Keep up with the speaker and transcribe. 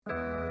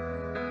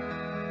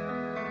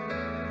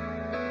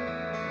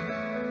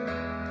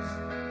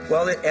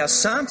Well, our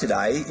psalm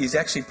today is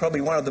actually probably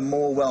one of the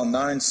more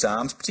well-known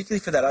psalms, particularly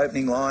for that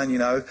opening line,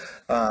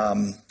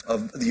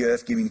 of the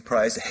earth giving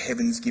praise, the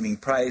heavens giving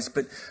praise,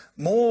 but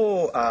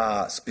more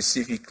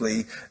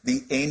specifically,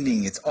 the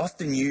ending. It's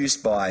often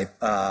used by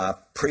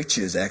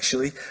preachers,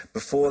 actually,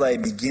 before they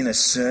begin a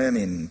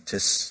sermon to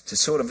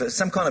sort of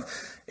some kind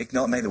of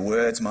acknowledge, may the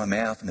words of my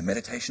mouth and the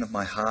meditation of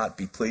my heart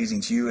be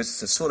pleasing to you.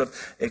 It's a sort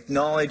of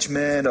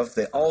acknowledgement of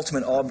the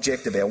ultimate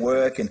object of our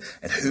work and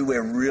who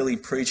we're really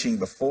preaching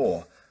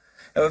before.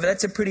 However,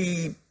 that's a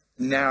pretty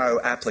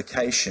narrow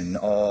application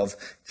of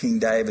King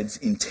David's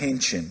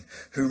intention,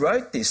 who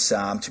wrote this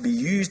psalm to be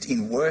used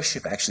in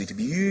worship, actually, to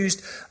be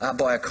used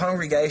by a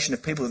congregation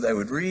of people that they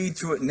would read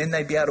through it and then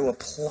they'd be able to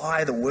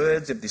apply the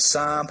words of this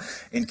psalm,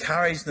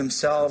 encourage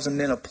themselves, and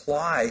then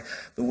apply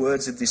the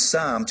words of this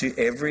psalm to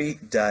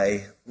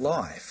everyday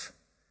life.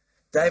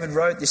 David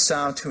wrote this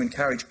psalm to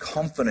encourage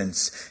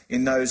confidence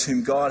in those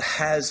whom God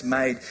has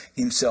made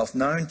himself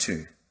known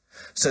to.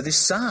 So this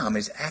psalm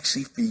is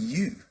actually for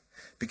you,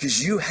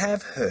 because you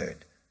have heard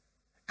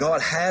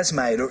God has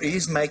made or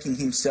is making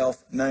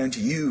himself known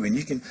to you, and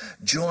you can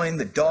join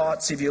the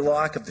dots, if you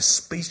like, of the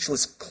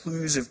speechless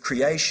clues of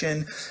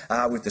creation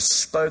with the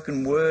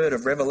spoken word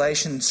of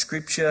revelation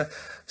scripture,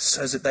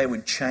 so that they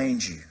would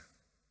change you,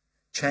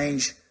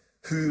 change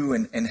who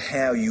and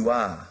how you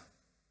are.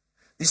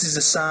 This is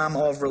a psalm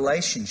of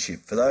relationship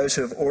for those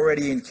who have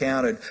already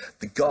encountered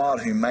the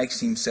God who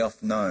makes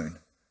himself known,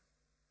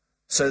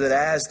 so that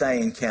as they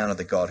encounter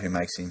the God who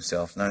makes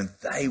himself known,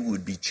 they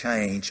would be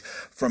changed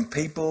from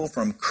people,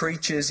 from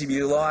creatures, if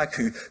you like,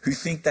 who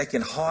think they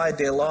can hide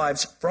their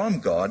lives from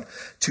God,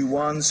 to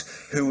ones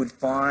who would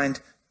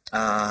find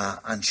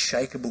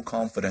unshakable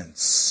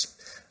confidence,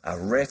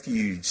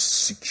 refuge,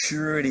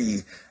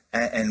 security,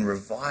 and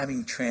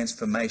reviving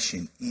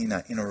transformation in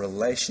a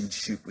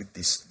relationship with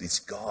this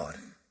God.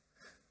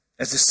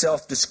 As the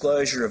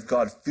self-disclosure of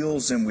God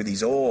fills them with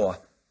his awe,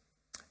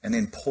 and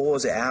then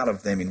pours out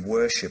of them in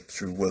worship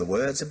through the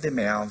words of their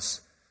mouths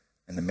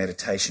and the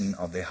meditation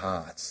of their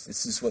hearts.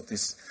 This is what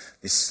this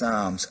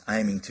psalm's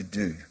aiming to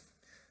do.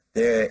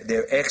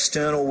 Their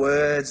external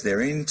words, their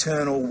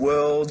internal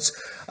worlds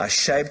are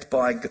shaped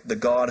by the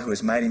God who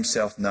has made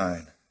himself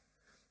known.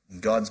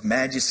 And God's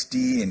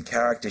majesty and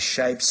character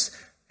shapes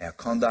our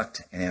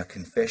conduct and our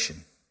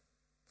confession.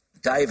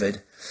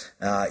 David,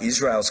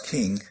 Israel's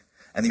king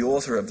and the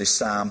author of this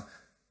psalm,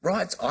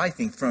 writes, I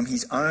think, from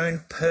his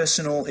own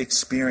personal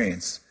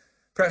experience.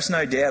 Perhaps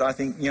no doubt, I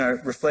think,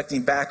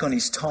 reflecting back on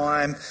his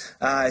time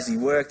as he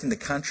worked in the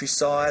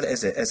countryside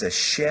as a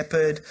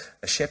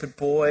shepherd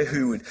boy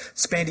who would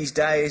spend his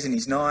days and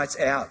his nights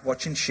out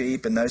watching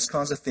sheep and those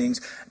kinds of things,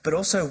 but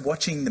also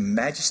watching the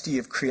majesty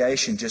of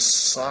creation just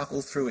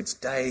cycle through its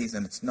days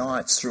and its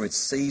nights, through its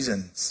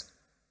seasons.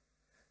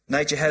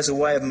 Nature has a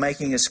way of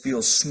making us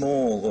feel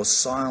small or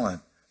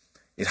silent.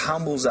 It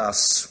humbles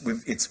us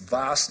with its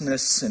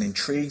vastness and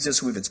intrigues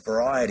us with its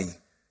variety.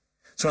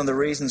 It's one of the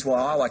reasons why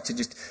I like to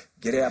just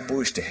head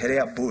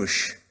out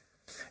bush.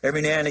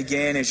 Every now and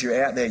again as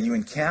you're out there, you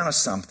encounter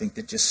something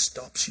that just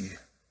stops you.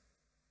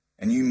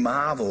 And you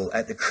marvel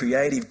at the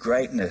creative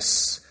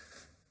greatness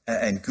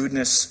and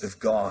goodness of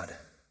God.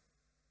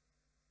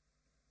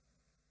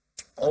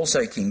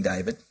 Also, King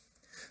David,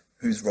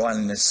 who's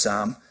writing this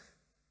psalm,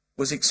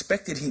 was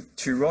expected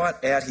to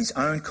write out his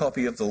own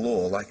copy of the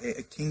law, like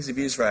kings of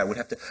Israel would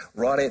have to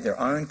write out their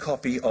own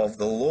copy of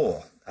the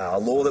law, a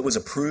law that was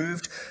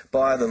approved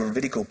by the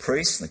Levitical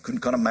priests. They couldn't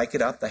kind of make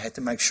it up. They had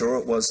to make sure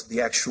it was the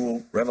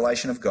actual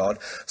revelation of God,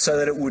 so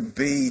that it would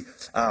be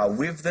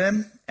with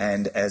them.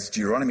 And as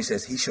Deuteronomy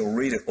says, he shall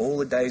read it all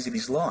the days of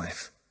his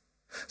life.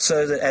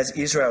 So that as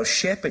Israel's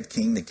shepherd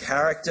king, the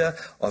character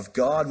of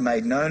God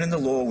made known in the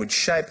law would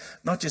shape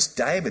not just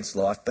David's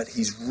life, but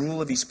his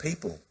rule of his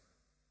people.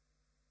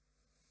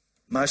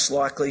 Most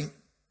likely,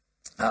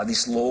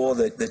 this law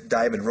that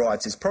David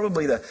writes is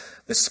probably the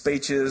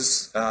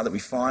speeches that we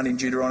find in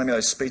Deuteronomy,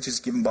 those speeches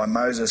given by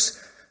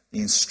Moses, the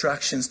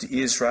instructions to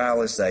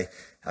Israel as they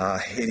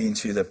head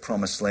into the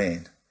promised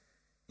land.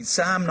 In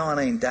Psalm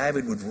 19,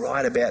 David would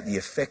write about the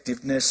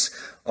effectiveness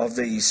of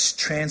these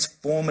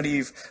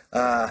transformative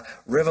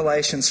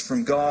revelations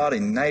from God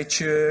in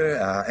nature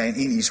and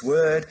in his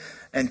word,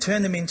 and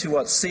turn them into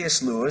what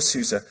C.S. Lewis,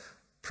 who's a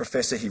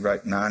professor, he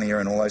wrote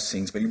Narnia and all those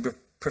things, but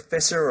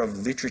professor of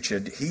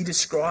literature, he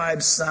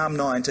describes Psalm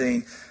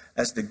 19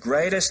 as the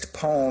greatest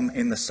poem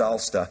in the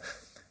Psalter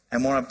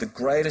and one of the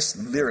greatest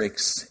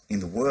lyrics in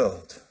the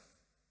world.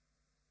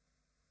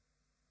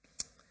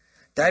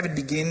 David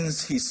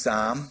begins his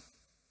psalm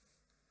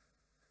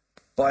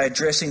by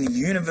addressing the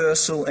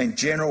universal and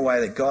general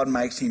way that God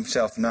makes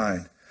himself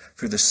known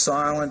through the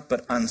silent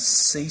but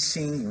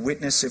unceasing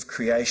witness of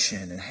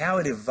creation, and how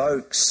it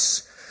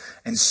evokes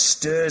and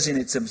stirs in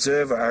its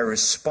observer a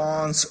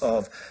response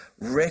of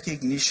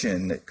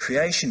recognition that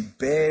creation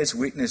bears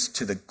witness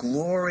to the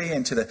glory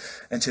and to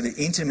the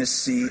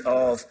intimacy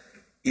of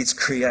its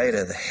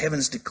creator. The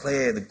heavens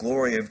declare the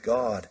glory of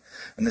God,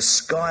 and the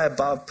sky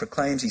above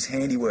proclaims his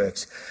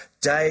handiworks.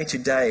 Day to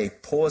day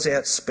pours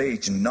out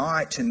speech, and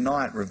night to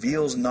night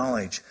reveals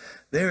knowledge.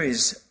 There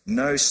is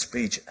no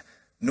speech,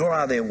 nor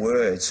are there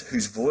words,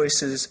 whose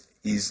voices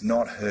is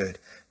not heard.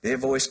 Their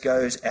voice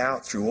goes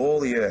out through all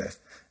the earth,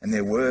 and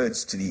their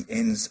words to the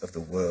ends of the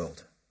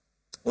world.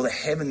 Well, the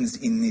heavens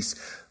in this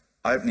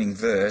opening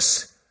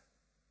verse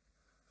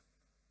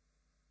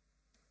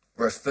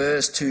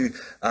refers to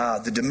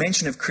the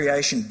dimension of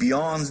creation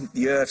beyond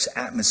the earth's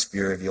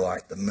atmosphere, if you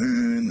like, the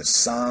moon, the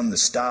sun, the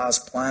stars,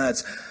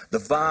 planets, the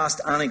vast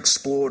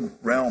unexplored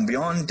realm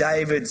beyond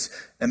David's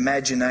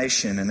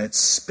imagination. And it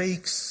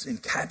speaks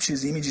and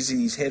captures images in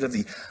his head of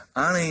the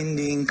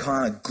unending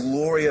kind of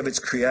glory of its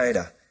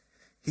creator.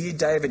 Here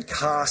David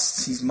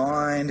casts his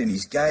mind and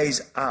his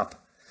gaze up,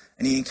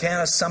 and he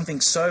encounters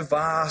something so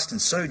vast and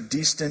so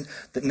distant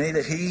that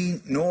neither he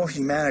nor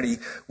humanity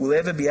will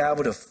ever be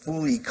able to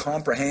fully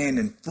comprehend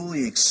and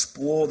fully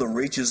explore the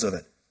reaches of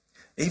it.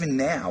 Even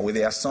now, with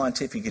our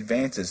scientific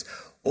advances,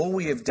 all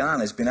we have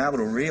done is been able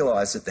to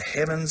realise that the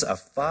heavens are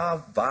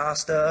far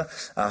vaster,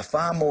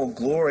 far more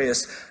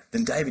glorious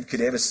than David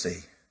could ever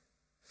see.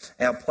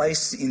 Our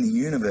place in the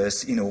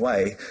universe, in a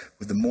way,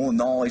 with the more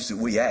knowledge that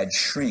we add,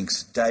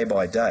 shrinks day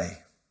by day.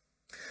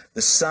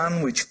 The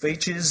sun, which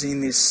features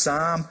in this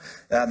psalm,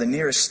 the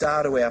nearest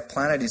star to our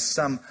planet, is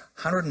some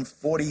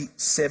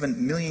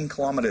 147 million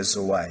kilometres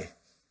away.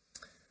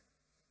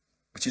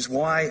 Which is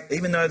why,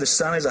 even though the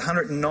sun is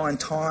 109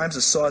 times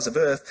the size of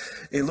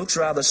Earth, it looks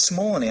rather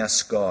small in our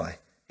sky.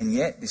 And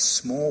yet this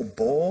small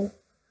ball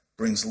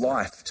brings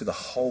life to the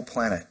whole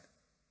planet.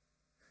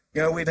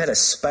 You know, we've had a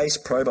space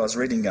probe. I was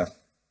reading a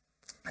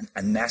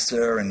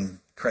NASA and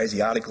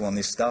crazy article on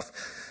this stuff.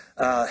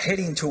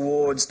 Heading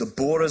towards the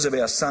borders of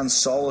our sun's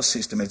solar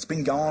system. It's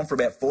been going on for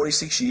about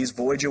 46 years,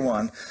 Voyager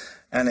 1,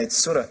 and it's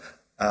sort of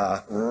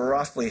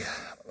roughly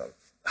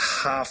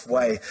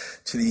halfway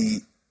to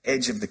the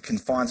edge of the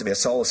confines of our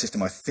solar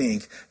system, I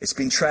think. It's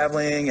been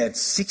travelling at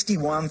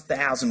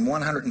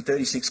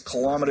 61,136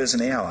 kilometres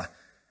an hour.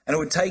 And it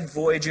would take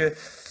Voyager,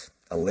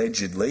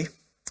 allegedly,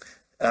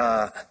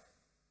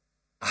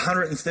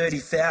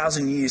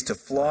 130,000 years to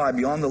fly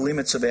beyond the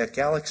limits of our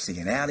galaxy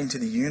and out into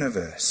the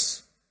universe.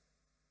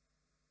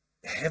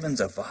 The heavens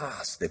are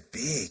vast, they're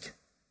big.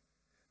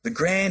 The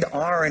grand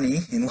irony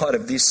in light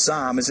of this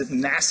psalm is that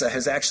NASA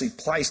has actually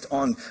placed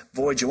on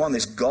Voyager 1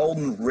 this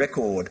golden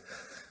record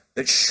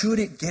that should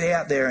it get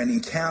out there and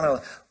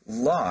encounter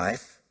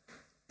life,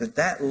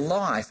 that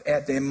life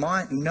out there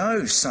might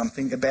know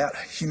something about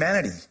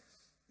humanity.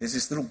 There's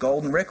this little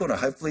golden record,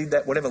 and hopefully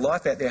that whatever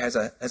life out there has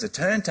a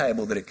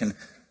turntable that it can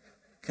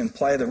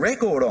play the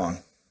record on.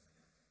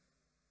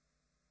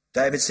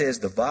 David says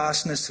the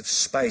vastness of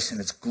space and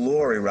its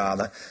glory,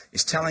 rather,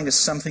 is telling us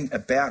something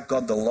about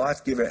God, the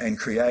life-giver and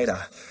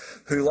creator,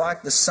 who,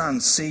 like the sun,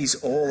 sees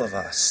all of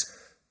us,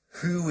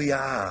 who we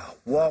are,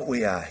 what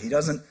we are. He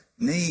doesn't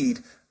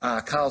need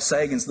Carl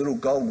Sagan's little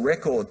gold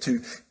record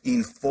to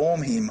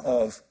inform him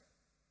of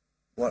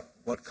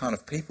what kind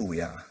of people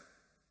we are.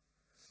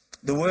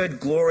 The word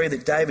glory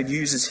that David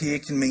uses here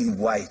can mean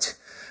weight.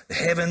 The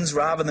heavens,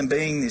 rather than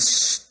being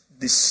this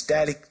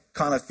static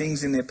kind of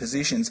things in their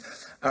positions,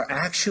 are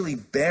actually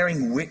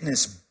bearing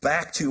witness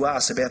back to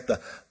us about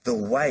the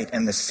weight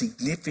and the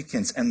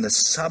significance and the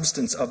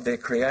substance of their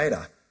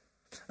creator.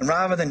 And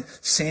rather than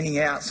sending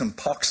out some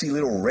poxy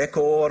little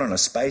record on a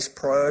space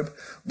probe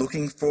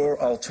looking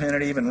for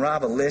alternative and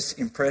rather less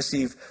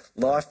impressive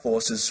life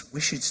forces,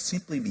 we should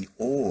simply be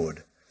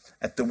awed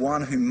at the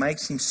one who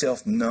makes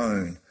himself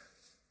known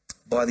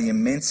by the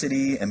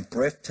immensity and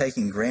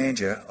breathtaking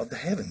grandeur of the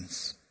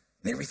heavens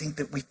and everything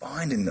that we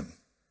find in them.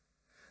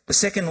 The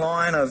second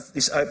line of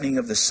this opening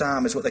of the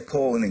psalm is what they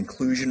call an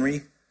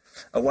inclusionary,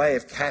 a way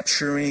of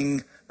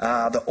capturing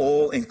the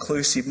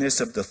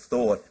all-inclusiveness of the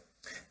thought.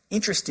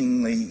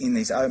 Interestingly, in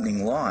these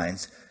opening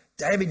lines,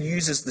 David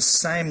uses the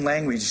same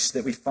language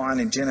that we find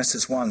in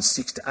Genesis 1,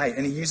 6 to 8,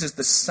 and he uses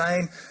the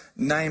same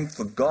name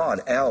for God,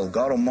 El,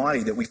 God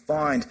Almighty, that we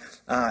find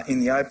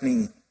in the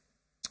opening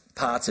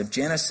parts of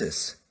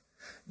Genesis.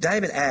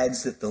 David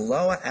adds that the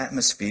lower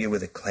atmosphere where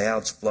the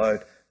clouds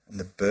float and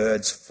the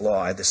birds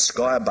fly, the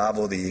sky above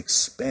or the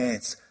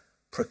expanse,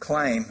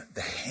 proclaim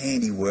the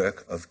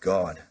handiwork of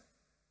God.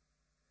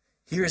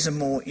 Here is a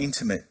more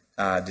intimate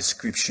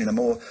description, a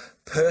more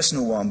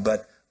personal one,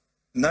 but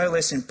no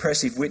less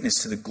impressive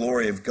witness to the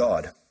glory of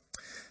God.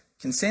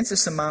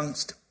 Consensus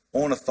amongst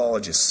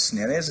ornithologists.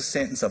 Now, there's a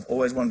sentence I've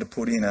always wanted to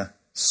put in a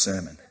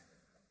sermon.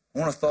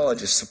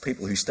 Ornithologists are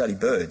people who study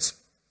birds.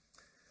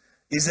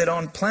 Is that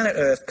on planet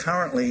Earth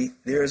currently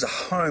there is a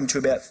home to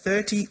about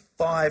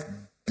 35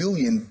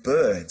 billion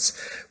birds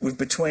with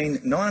between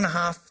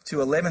 9,500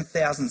 to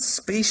 11,000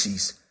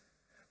 species.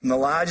 And the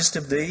largest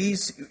of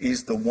these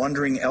is the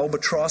wandering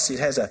albatross. It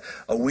has a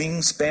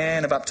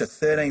wingspan of up to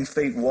 13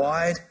 feet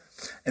wide.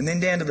 And then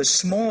down to the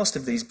smallest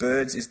of these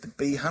birds is the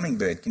bee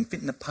hummingbird. It can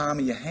fit in the palm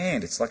of your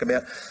hand. It's like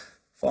about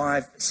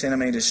 5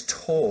 centimetres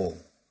tall,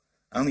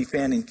 only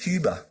found in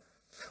Cuba.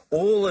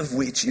 all of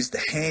which is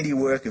the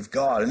handiwork of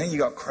God. And then you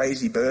got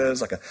crazy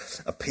birds like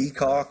a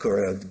peacock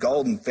or a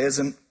golden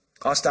pheasant.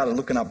 I started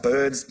looking up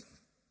birds.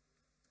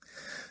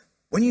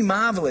 When you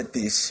marvel at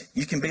this,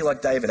 you can be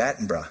like David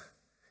Attenborough,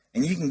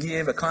 and you can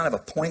give a kind of a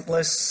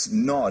pointless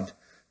nod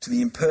to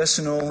the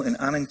impersonal and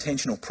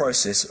unintentional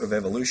process of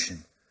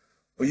evolution.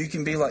 Or you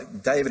can be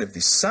like David of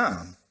this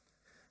psalm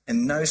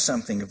and know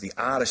something of the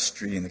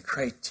artistry and the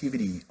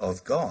creativity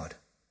of God.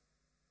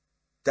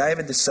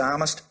 David the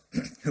psalmist,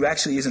 who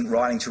actually isn't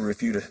writing to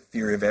refute a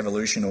theory of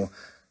evolution or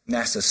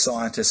NASA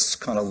scientists'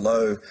 kind of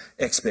low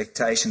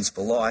expectations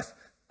for life,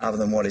 other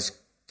than what is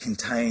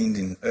contained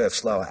in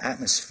Earth's lower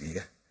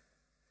atmosphere,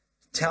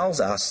 tells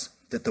us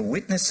that the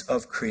witness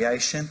of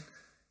creation,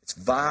 is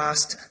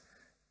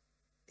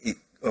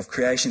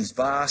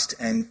vast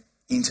and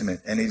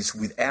intimate, and it is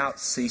without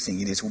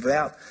ceasing. It is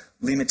without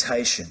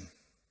limitation.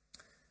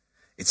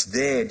 It's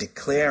there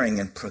declaring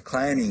and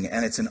proclaiming,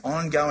 and it's an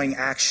ongoing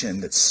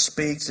action that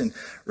speaks and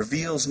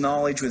reveals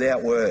knowledge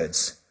without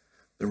words.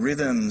 The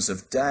rhythms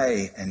of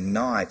day and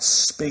night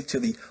speak to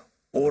the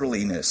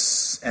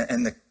orderliness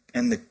and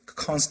the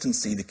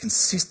constancy, the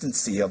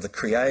consistency of the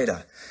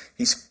Creator.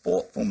 His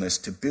thoughtfulness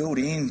to build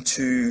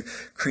into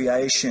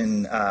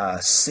creation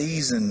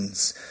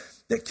seasons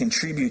that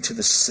contribute to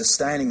the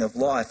sustaining of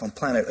life on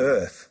planet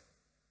Earth.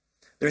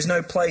 There is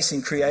no place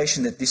in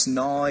creation that this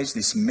knowledge,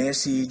 this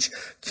message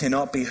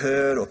cannot be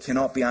heard or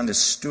cannot be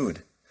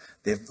understood.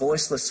 Their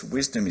voiceless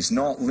wisdom is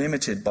not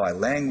limited by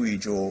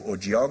language or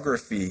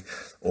geography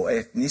or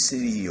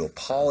ethnicity or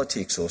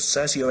politics or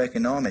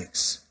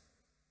socioeconomics.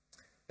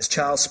 As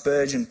Charles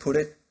Spurgeon put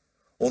it,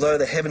 although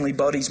the heavenly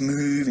bodies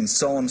move in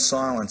solemn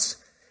silence,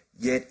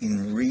 yet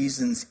in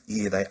reason's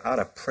ear they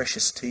utter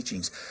precious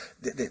teachings.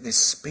 Their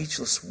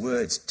speechless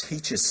words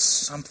teach us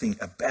something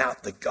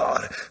about the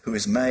God who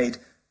has made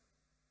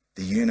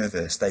the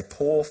universe. They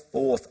pour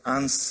forth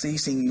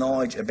unceasing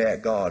knowledge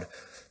about God,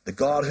 the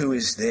God who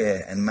is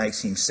there and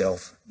makes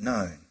himself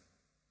known.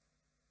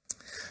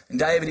 And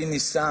David in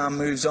this psalm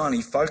moves on.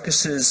 He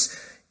focuses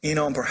in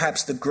on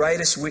perhaps the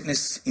greatest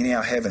witness in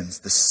our heavens,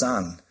 the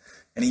sun.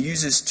 And he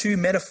uses two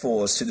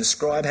metaphors to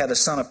describe how the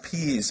sun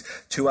appears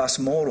to us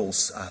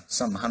mortals,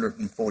 some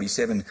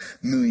 147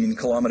 million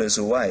kilometres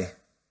away.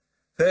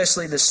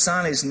 Firstly, the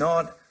sun is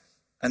not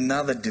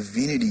another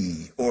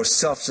divinity or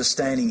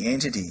self-sustaining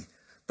entity,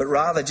 but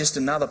rather just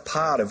another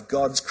part of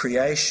God's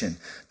creation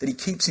that he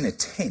keeps in a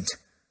tent.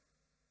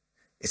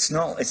 It's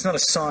not a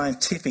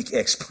scientific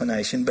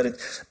explanation, but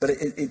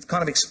it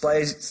kind of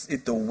explains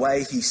it the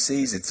way he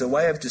sees it. It's a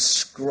way of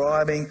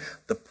describing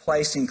the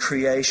place in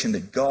creation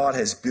that God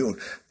has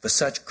built for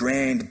such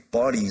grand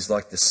bodies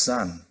like the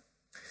sun.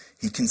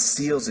 He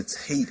conceals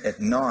its heat at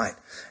night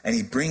and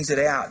he brings it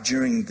out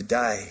during the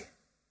day.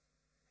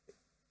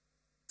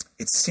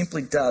 It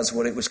simply does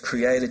what it was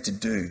created to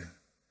do.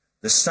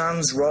 The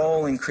sun's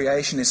role in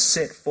creation is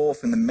set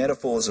forth in the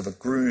metaphors of a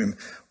groom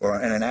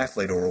and an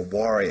athlete or a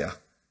warrior.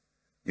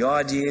 The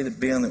idea that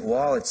being that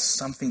while it's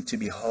something to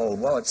behold,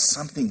 while it's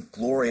something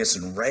glorious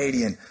and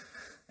radiant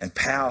and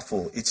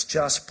powerful, it's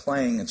just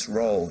playing its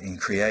role in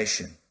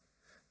creation.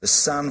 The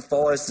sun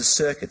follows the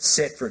circuit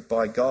set for it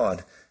by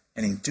God,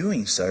 and in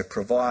doing so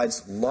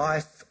provides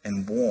life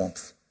and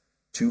warmth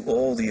to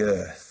all the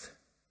earth.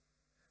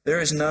 There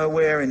is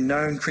nowhere in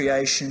known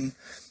creation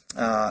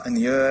in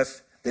the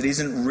earth that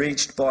isn't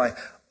reached by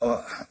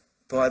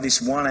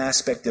this one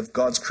aspect of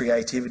God's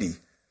creativity,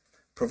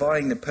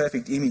 providing the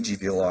perfect image,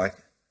 if you like,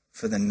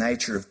 for the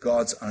nature of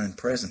God's own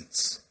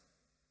presence.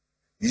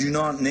 You do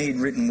not need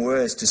written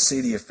words to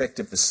see the effect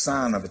of the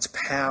sun, of its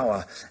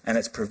power and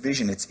its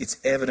provision. It's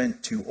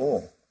evident to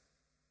all.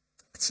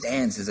 It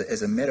stands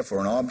as a metaphor,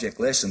 an object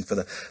lesson for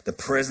the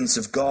presence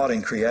of God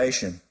in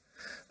creation.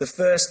 The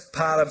first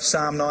part of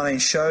Psalm 19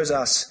 shows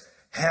us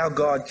how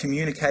God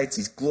communicates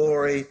his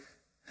glory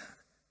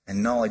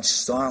and knowledge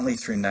silently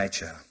through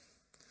nature.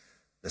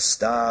 The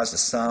stars, the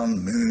sun,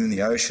 the moon,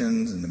 the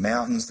oceans and the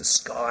mountains, the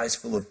skies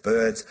full of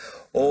birds,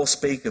 all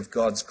speak of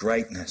God's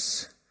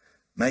greatness,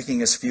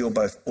 making us feel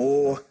both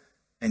awe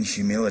and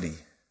humility.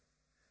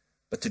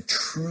 But to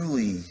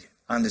truly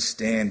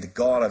understand the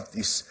God of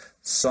this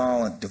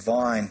silent,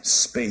 divine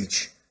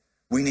speech,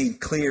 we need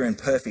clear and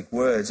perfect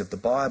words of the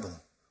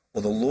Bible,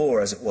 or the law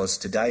as it was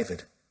to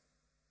David.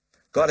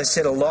 God has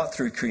said a lot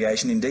through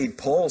creation. Indeed,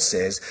 Paul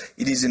says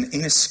it is an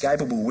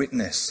inescapable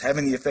witness,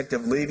 having the effect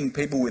of leaving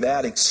people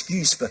without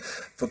excuse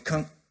for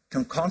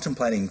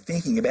contemplating,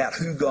 thinking about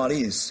who God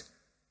is.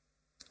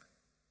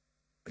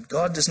 But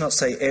God does not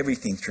say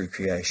everything through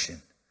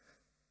creation.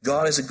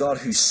 God is a God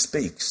who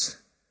speaks,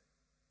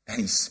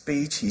 and his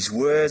speech, his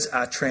words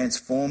are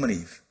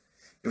transformative.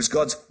 It was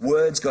God's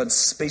words, God's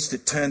speech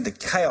that turned the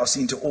chaos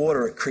into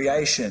order at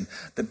creation,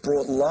 that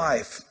brought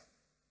life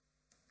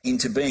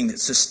into being, that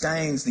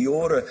sustains the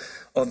order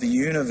of the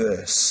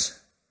universe.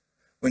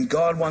 When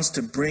God wants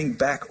to bring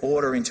back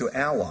order into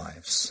our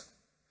lives,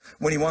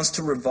 when he wants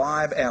to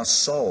revive our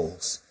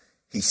souls,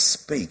 he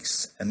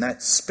speaks, and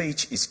that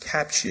speech is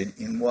captured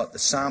in what the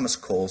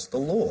psalmist calls the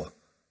law.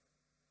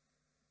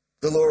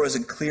 The law is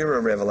a clearer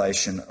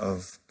revelation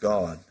of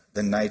God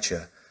than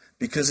nature,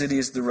 because it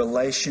is the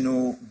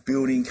relational,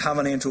 building,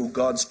 covenantal,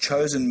 God's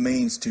chosen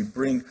means to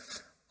bring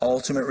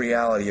ultimate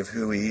reality of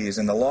who he is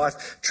and the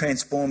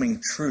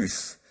life-transforming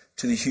truth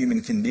to the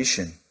human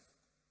condition.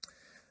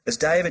 As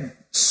David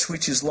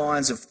switches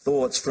lines of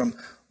thoughts from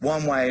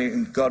one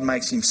way God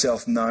makes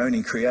himself known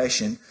in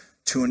creation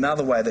to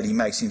another way that he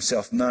makes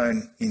himself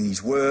known in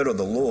his word or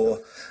the law,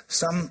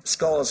 some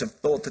scholars have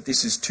thought that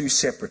this is two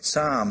separate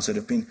psalms that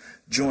have been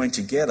joined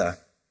together.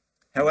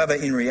 However,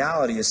 in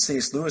reality, as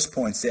C.S. Lewis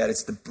points out,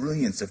 it's the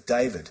brilliance of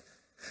David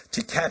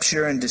to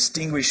capture and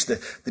distinguish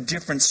the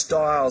different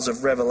styles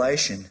of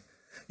revelation,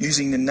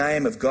 using the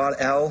name of God,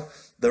 El,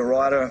 the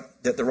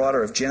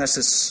writer of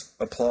Genesis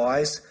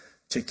applies,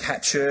 to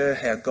capture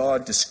how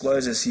God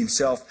discloses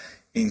himself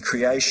in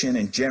creation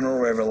and general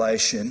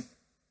revelation,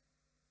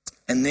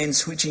 and then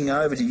switching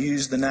over to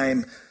use the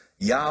name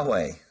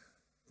Yahweh,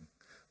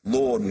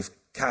 Lord with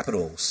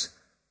capitals,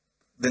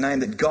 the name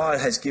that God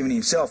has given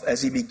himself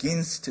as he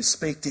begins to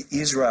speak to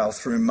Israel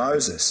through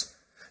Moses.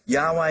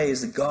 Yahweh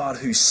is the God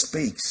who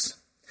speaks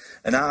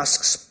and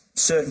asks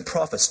certain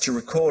prophets to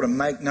record and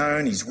make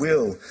known his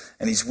will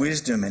and his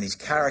wisdom and his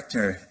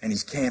character and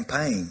his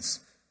campaigns.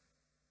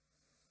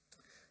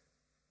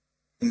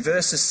 In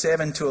verses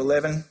 7 to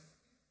 11,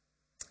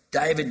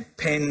 David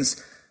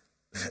pens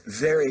a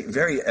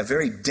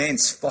very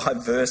dense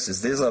 5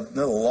 verses. There's a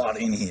lot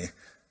in here.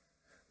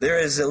 There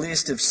is a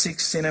list of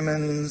 6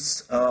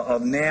 synonyms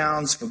of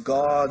nouns for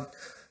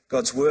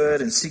God's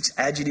word, and 6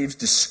 adjectives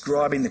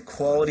describing the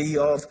quality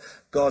of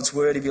God's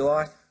word, if you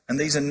like. And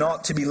these are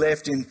not to be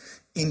left in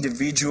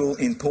individual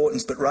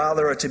importance, but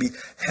rather are to be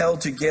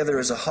held together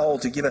as a whole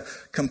to give a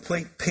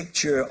complete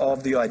picture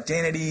of the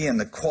identity and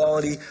the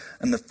quality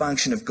and the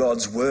function of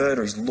God's word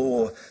or his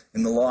law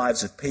in the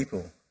lives of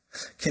people.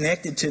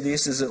 Connected to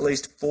this is at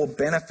least 4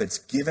 benefits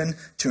given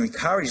to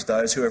encourage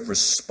those who have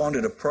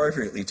responded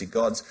appropriately to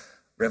God's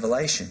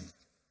revelation,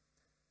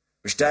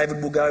 which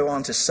David will go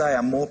on to say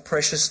are more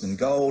precious than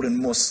gold and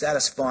more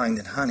satisfying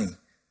than honey.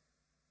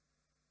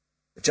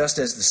 But just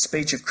as the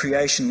speech of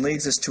creation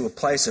leads us to a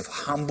place of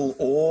humble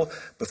awe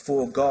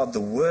before God, the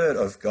word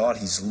of God,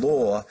 his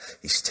law,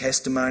 his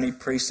testimony,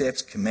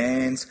 precepts,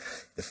 commands,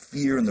 the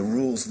fear and the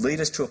rules lead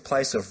us to a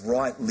place of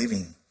right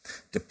living,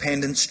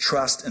 dependence,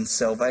 trust and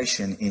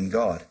salvation in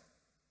God.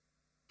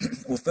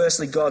 Well,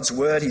 firstly, God's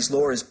word, his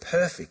law, is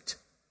perfect.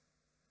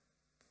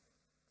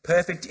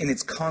 Perfect in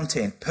its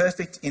content,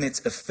 perfect in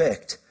its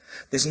effect.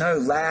 There's no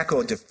lack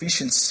or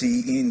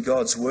deficiency in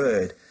God's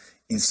word,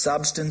 in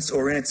substance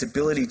or in its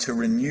ability to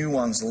renew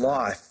one's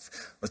life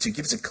or to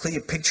give us a clear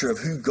picture of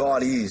who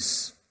God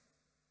is.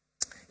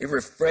 It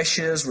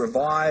refreshes,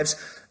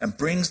 revives, and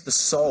brings the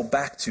soul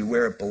back to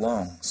where it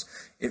belongs.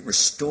 It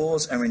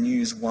restores and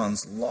renews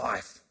one's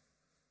life,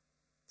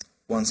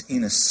 one's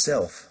inner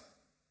self.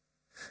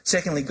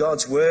 Secondly,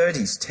 God's word,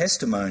 his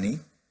testimony,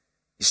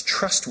 is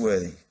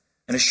trustworthy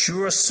and a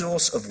sure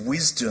source of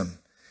wisdom.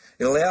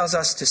 It allows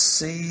us to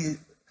see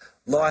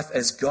life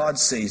as God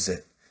sees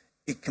it.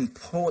 It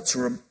comports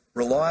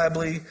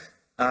reliably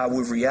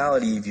with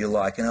reality, if you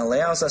like, and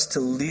allows us to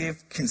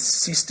live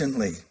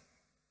consistently.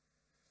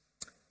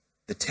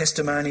 The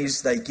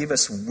testimonies, they give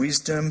us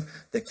wisdom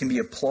that can be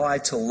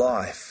applied to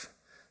life.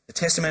 The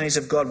testimonies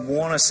of God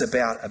warn us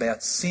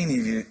about sin.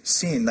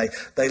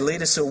 They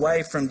lead us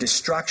away from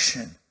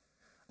destruction.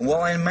 And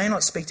while they may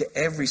not speak to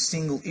every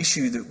single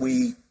issue that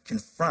we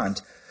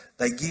confront,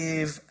 they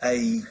give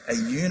a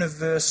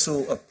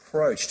universal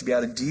approach to be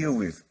able to deal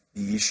with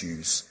the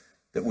issues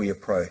that we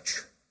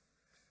approach.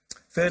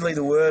 Thirdly,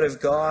 the word of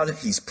God,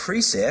 his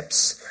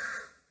precepts,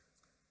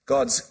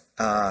 God's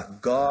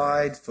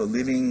guides for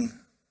living,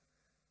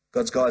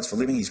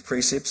 his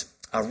precepts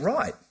are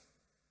right.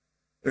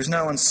 There is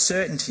no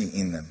uncertainty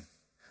in them.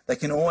 They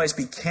can always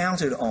be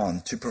counted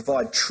on to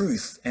provide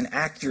truth and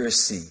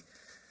accuracy.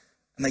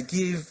 And they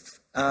give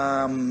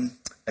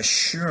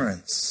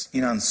assurance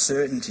in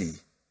uncertainty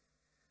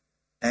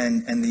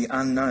and the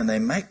unknown. They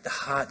make the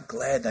heart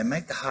glad. They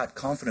make the heart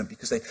confident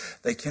because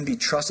they can be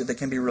trusted. They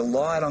can be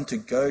relied on to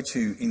go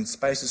to in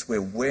spaces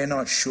where we're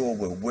not sure,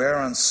 where we're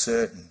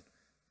uncertain.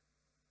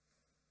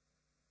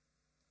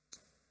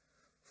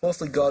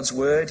 Fourthly, God's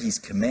word, his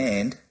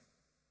command,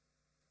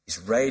 is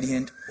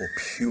radiant or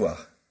pure.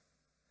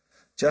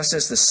 Just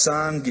as the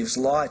sun gives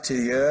light to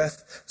the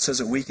earth so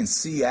that we can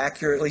see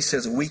accurately, so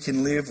that we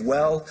can live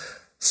well,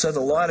 so the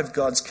light of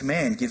God's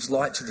command gives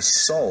light to the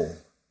soul.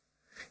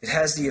 It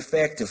has the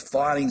effect of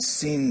fighting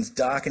sin's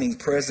darkening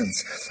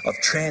presence, of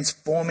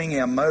transforming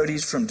our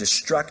motives from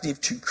destructive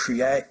to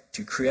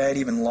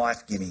creative and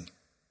life-giving.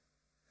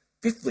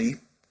 Fifthly,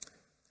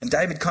 and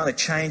David kind of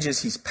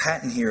changes his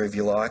pattern here, if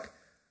you like,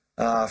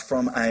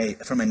 from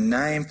a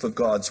name for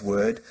God's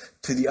word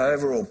to the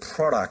overall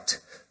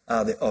product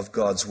of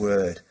God's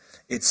word.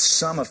 Its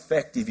sum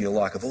effect, if you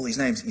like, of all these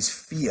names is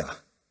fear.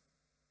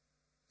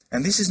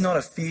 And this is not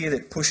a fear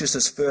that pushes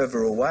us further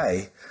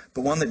away,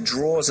 but one that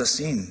draws us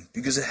in,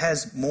 because it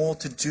has more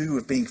to do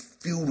with being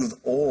filled with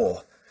awe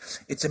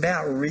It's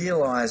about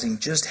realizing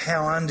just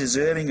how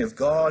undeserving of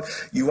God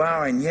you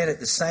are, and yet at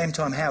the same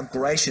time how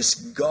gracious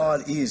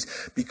God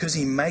is, because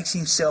he makes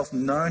himself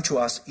known to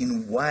us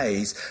in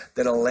ways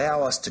that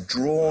allow us to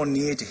draw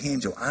near to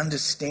him, to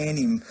understand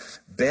him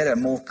better,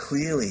 more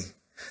clearly.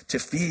 To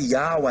fear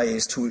Yahweh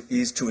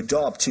is to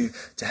adopt,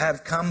 to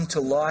have come to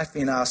life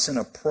in us an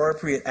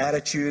appropriate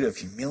attitude of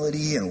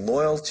humility and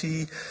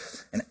loyalty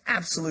and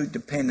absolute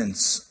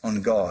dependence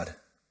on God.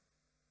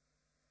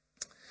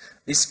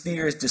 This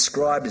fear is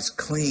described as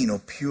clean or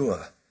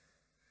pure.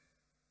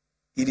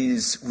 It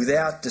is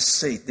without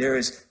deceit. There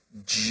is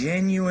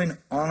genuine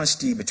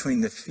honesty between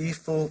the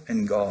fearful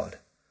and God.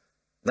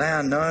 They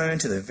are known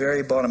to the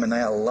very bottom, and they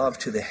are loved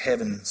to the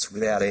heavens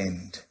without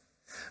end.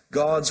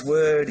 God's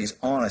word is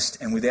honest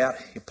and without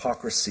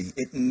hypocrisy.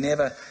 It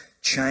never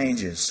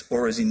changes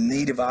or is in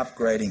need of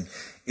upgrading.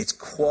 Its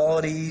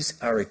qualities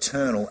are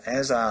eternal,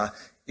 as are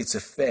its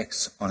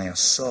effects on our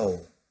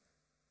soul.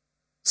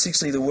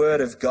 Sixthly, the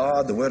word of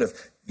God, the word of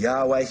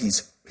Yahweh,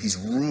 his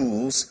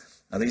rules.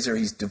 Now, these are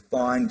his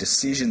divine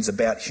decisions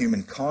about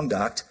human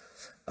conduct,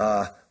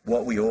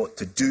 what we ought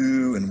to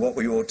do and what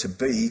we ought to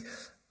be,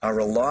 are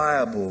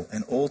reliable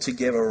and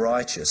altogether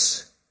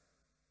righteous.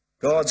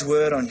 God's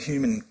word on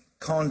human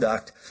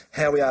conduct,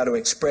 how we are to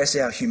express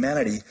our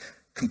humanity,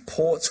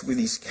 comports with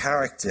his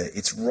character.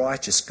 It's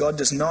righteous. God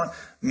does not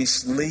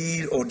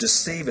mislead or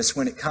deceive us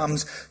when it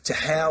comes to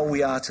how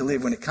we are to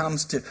live, when it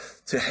comes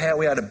to how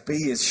we are to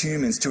be as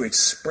humans, to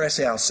express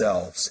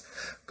ourselves.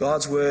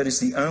 God's word is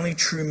the only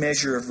true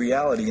measure of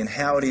reality and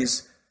how it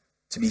is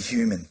to be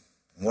human,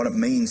 and what it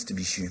means to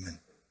be human.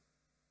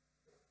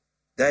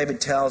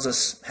 David tells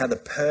us how the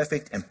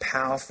perfect and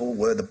powerful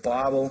word, the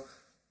Bible,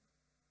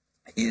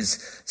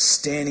 is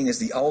standing as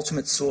the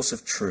ultimate source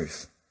of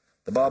truth.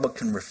 The Bible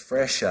can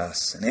refresh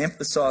us and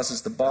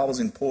emphasises the Bible's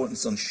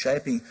importance on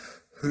shaping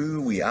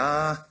who we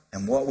are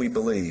and what we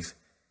believe.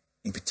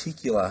 In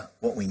particular,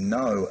 what we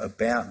know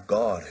about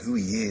God, who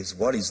he is,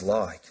 what he's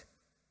like.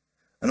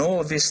 And all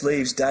of this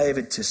leaves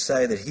David to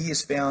say that he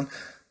has found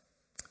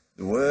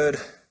the word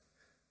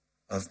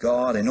of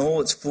God in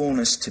all its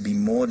fullness to be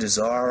more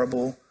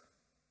desirable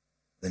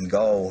than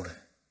gold,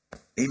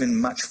 even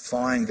much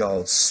fine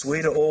gold,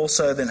 sweeter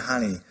also than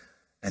honey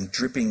and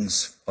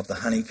drippings of the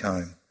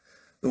honeycomb.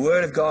 The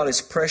word of God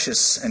is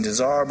precious and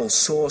desirable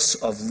source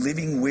of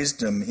living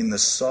wisdom in the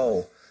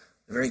soul,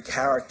 the very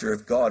character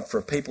of God for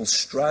a people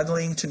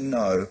struggling to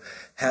know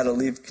how to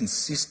live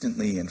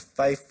consistently and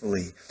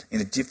faithfully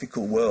in a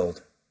difficult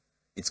world.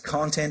 Its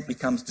content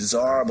becomes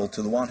desirable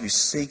to the one who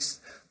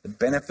seeks the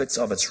benefits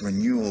of its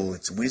renewal,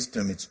 its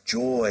wisdom, its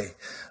joy,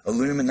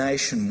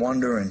 illumination,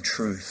 wonder and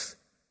truth.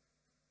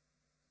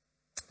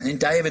 And then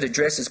David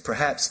addresses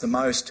perhaps the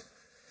most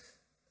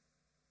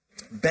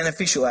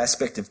beneficial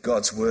aspect of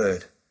God's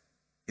word.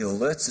 It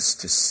alerts us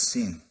to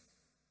sin.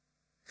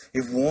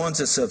 It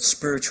warns us of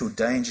spiritual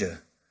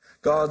danger.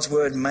 God's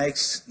word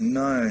makes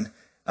known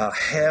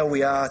how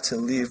we are to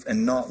live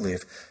and not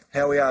live,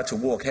 how we are to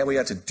walk, how we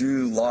are to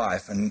do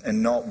life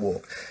and not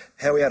walk,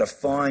 how we are to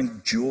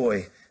find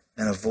joy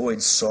and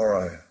avoid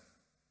sorrow.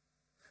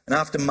 And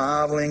after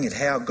marvelling at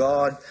how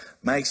God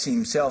makes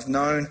himself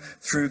known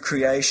through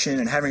creation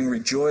and having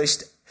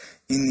rejoiced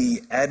in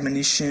the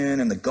admonition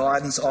and the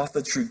guidance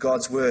offered through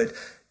God's word,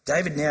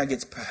 David now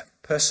gets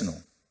personal.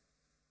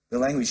 The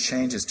language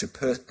changes to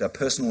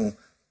personal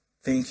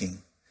thinking,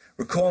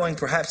 recalling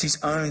perhaps his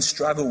own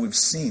struggle with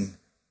sin,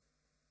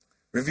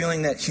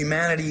 revealing that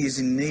humanity is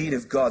in need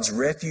of God's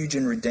refuge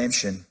and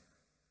redemption.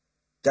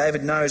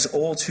 David knows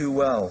all too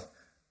well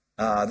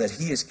that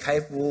he is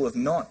capable of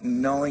not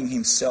knowing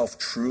himself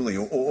truly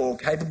or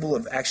capable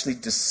of actually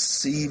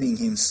deceiving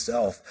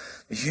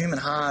himself. The human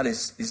heart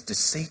is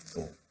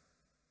deceitful.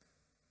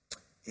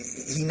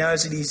 He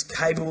knows that he's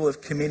capable of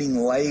committing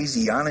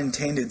lazy,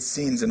 unintended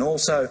sins and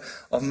also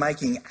of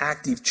making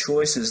active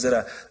choices that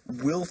are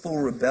willful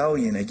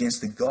rebellion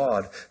against the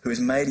God who has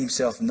made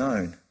himself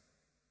known.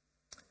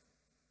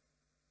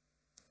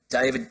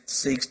 David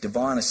seeks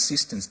divine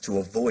assistance to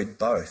avoid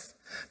both.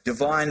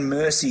 Divine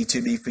mercy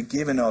to be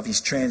forgiven of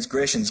his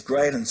transgressions,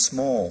 great and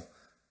small.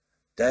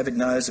 David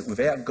knows that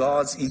without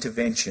God's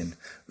intervention,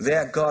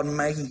 without God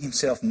making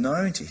himself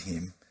known to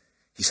him,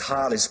 his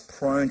heart is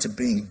prone to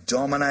being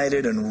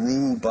dominated and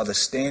ruled by the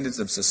standards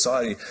of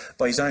society,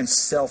 by his own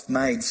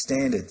self-made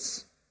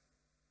standards.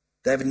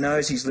 David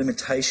knows his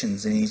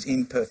limitations and his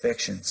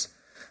imperfections,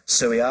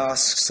 so he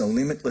asks a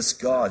limitless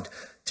God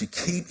to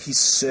keep his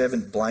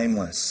servant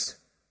blameless.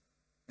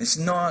 It's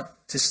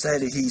not to say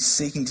that he's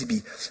seeking to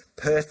be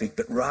perfect,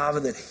 but rather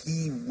that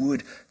he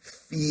would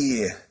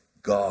fear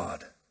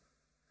God,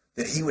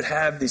 that he would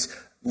have this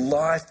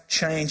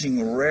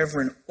life-changing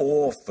reverent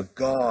awe for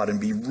God and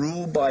be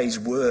ruled by his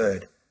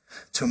word,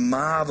 to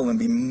marvel and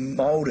be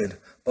moulded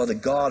by the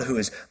God who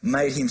has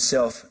made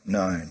himself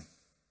known.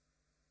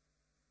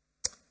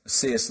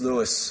 C.S.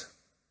 Lewis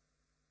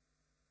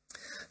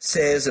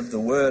says of the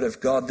word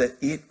of God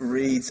that it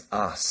reads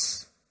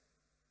us.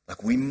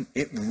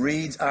 It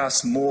reads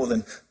us more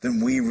than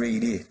we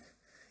read it.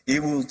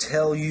 It will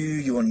tell you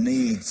your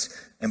needs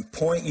and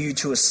point you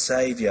to a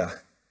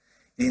Saviour.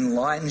 It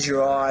enlightens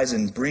your eyes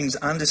and brings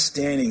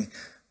understanding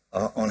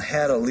on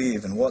how to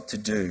live and what to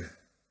do.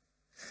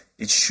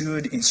 It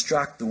should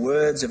instruct the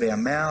words of our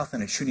mouth,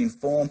 and it should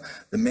inform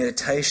the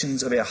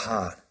meditations of our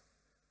heart.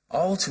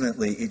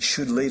 Ultimately, it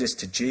should lead us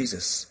to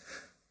Jesus,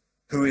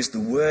 who is the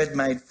Word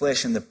made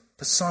flesh and the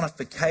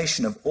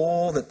personification of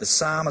all that the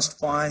psalmist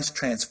finds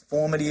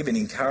transformative and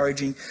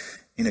encouraging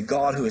in a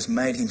God who has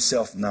made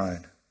himself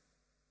known.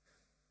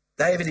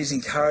 David is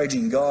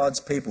encouraging God's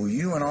people,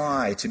 you and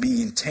I, to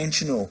be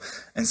intentional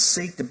and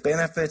seek the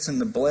benefits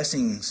and the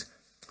blessings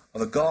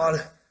of a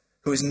God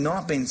who has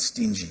not been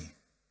stingy,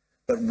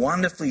 but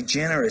wonderfully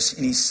generous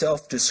in his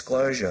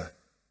self-disclosure,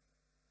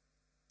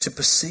 to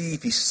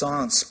perceive his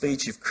silent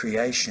speech of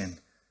creation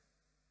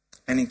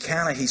and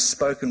encounter his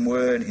spoken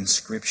word in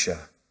Scripture.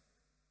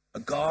 A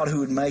God who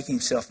would make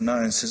himself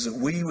known so that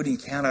we would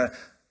encounter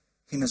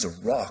him as a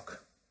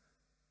rock,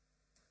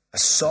 a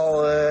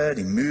solid,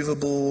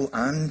 immovable,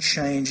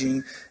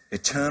 unchanging,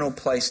 eternal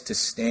place to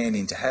stand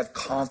in, to have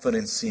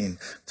confidence in,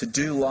 to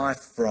do life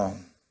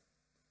from,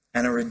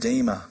 and a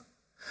Redeemer,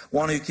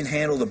 one who can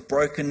handle the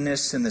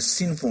brokenness and the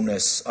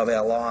sinfulness of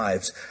our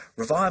lives,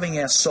 reviving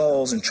our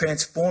souls and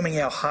transforming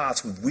our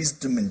hearts with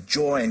wisdom and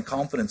joy and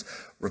confidence,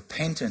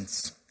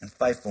 repentance and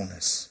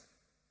faithfulness.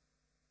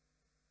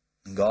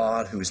 And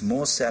God, who is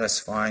more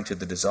satisfying to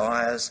the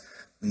desires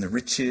than the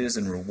riches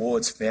and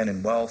rewards found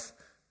in wealth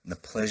and the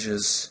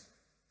pleasures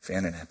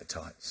found in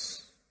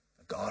appetites.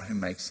 A God who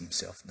makes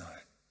himself known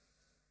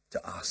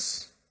to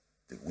us,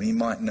 that we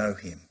might know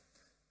him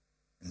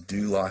and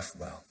do life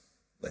well.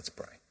 Let's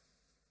pray.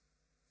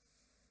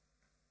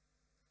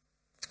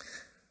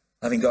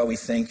 Loving God, we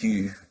thank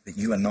you that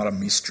you are not a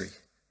mystery,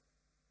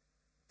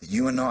 that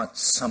you are not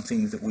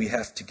something that we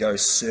have to go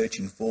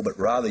searching for, but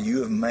rather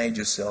you have made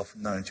yourself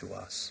known to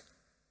us.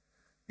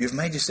 You have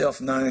made yourself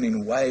known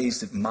in ways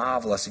that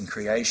marvel us in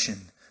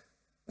creation,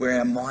 where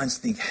our minds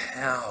think,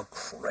 how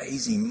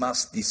crazy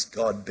must this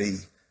God be?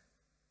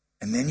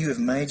 And then you have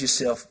made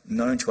yourself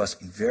known to us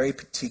in very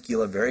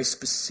particular, very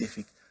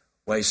specific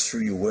ways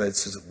through your words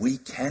so that we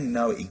can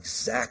know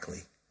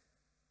exactly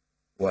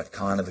what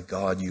kind of a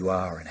God you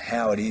are and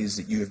how it is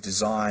that you have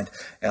designed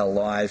our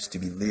lives to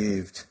be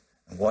lived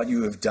and what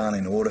you have done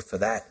in order for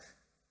that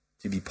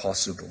to be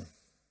possible.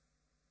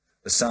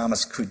 The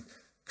psalmist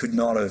could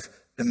not have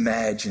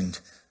imagined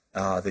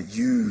that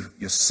you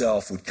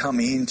yourself would come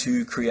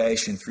into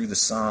creation through the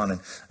Son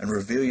and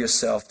reveal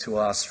yourself to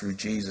us through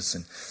Jesus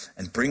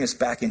and bring us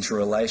back into a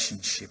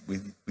relationship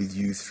with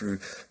you through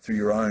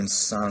your own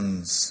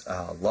Son's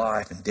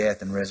life and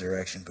death and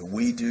resurrection. But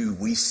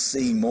we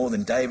see more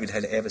than David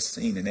had ever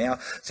seen. And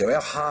so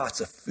our hearts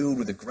are filled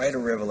with a greater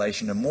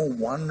revelation, a more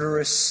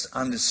wondrous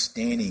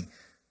understanding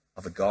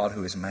of a God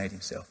who has made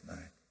himself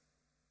known.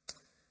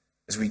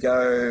 As we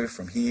go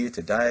from here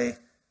today,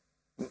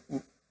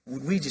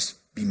 would we just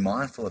be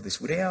mindful of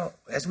this?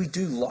 As we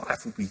do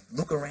life, would we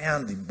look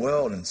around the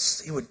world and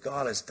see what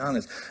God has done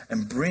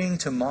and bring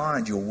to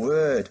mind your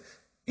word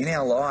in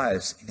our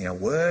lives, in our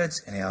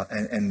words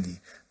and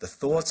the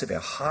thoughts of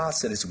our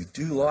hearts, that as we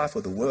do life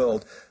with the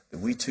world, that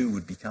we too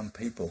would become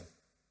people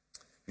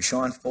who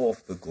shine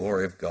forth the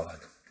glory of God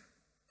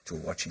to a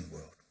watching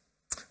world.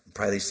 We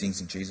pray these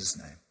things in Jesus'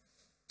 name.